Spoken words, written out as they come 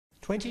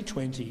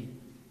2020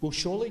 will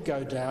surely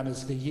go down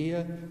as the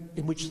year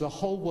in which the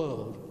whole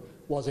world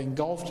was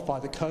engulfed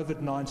by the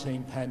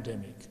COVID-19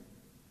 pandemic.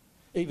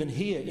 Even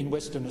here in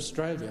Western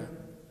Australia,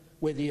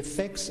 where the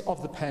effects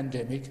of the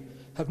pandemic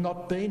have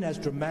not been as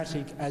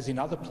dramatic as in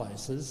other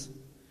places,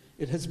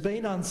 it has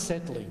been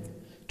unsettling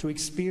to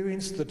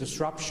experience the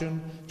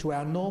disruption to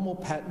our normal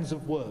patterns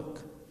of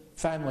work,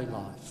 family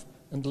life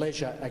and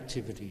leisure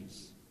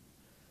activities.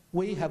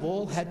 We have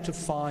all had to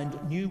find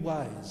new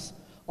ways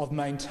of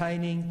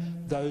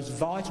maintaining those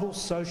vital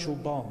social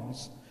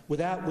bonds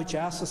without which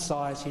our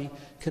society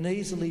can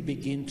easily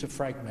begin to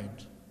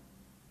fragment.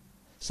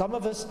 Some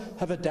of us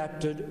have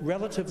adapted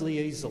relatively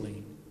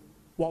easily,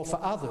 while for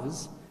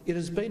others it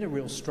has been a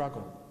real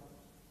struggle.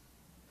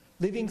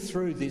 Living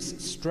through this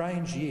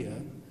strange year,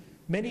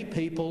 many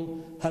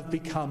people have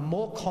become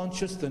more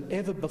conscious than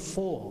ever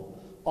before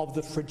of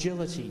the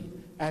fragility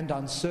and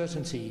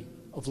uncertainty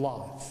of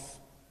life.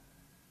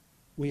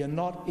 We are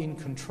not in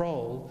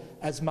control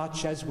as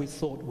much as we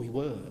thought we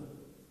were.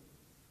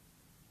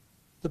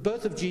 The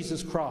birth of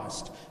Jesus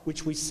Christ,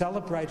 which we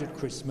celebrate at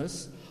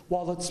Christmas,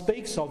 while it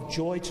speaks of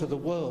joy to the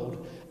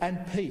world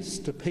and peace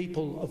to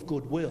people of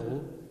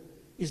goodwill,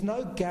 is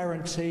no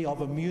guarantee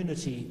of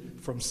immunity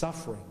from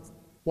suffering.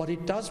 What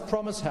it does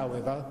promise,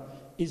 however,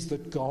 is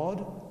that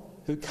God,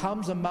 who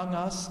comes among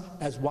us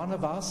as one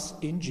of us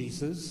in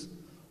Jesus,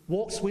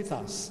 walks with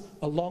us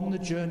along the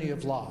journey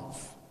of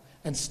life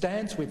and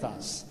stands with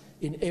us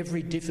in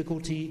every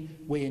difficulty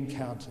we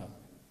encounter.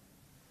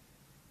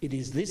 It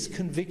is this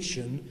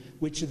conviction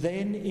which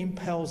then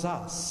impels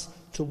us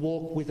to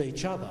walk with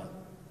each other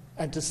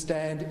and to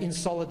stand in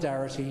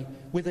solidarity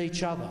with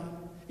each other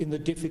in the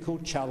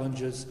difficult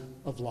challenges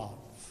of life.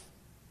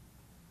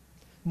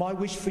 My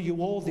wish for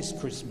you all this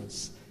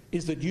Christmas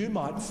is that you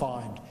might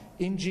find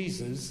in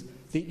Jesus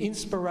the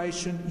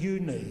inspiration you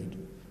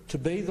need to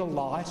be the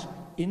light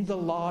in the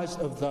lives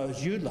of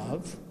those you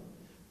love,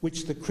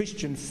 which the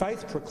Christian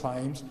faith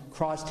proclaims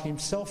Christ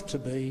himself to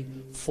be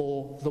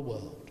for the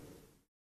world.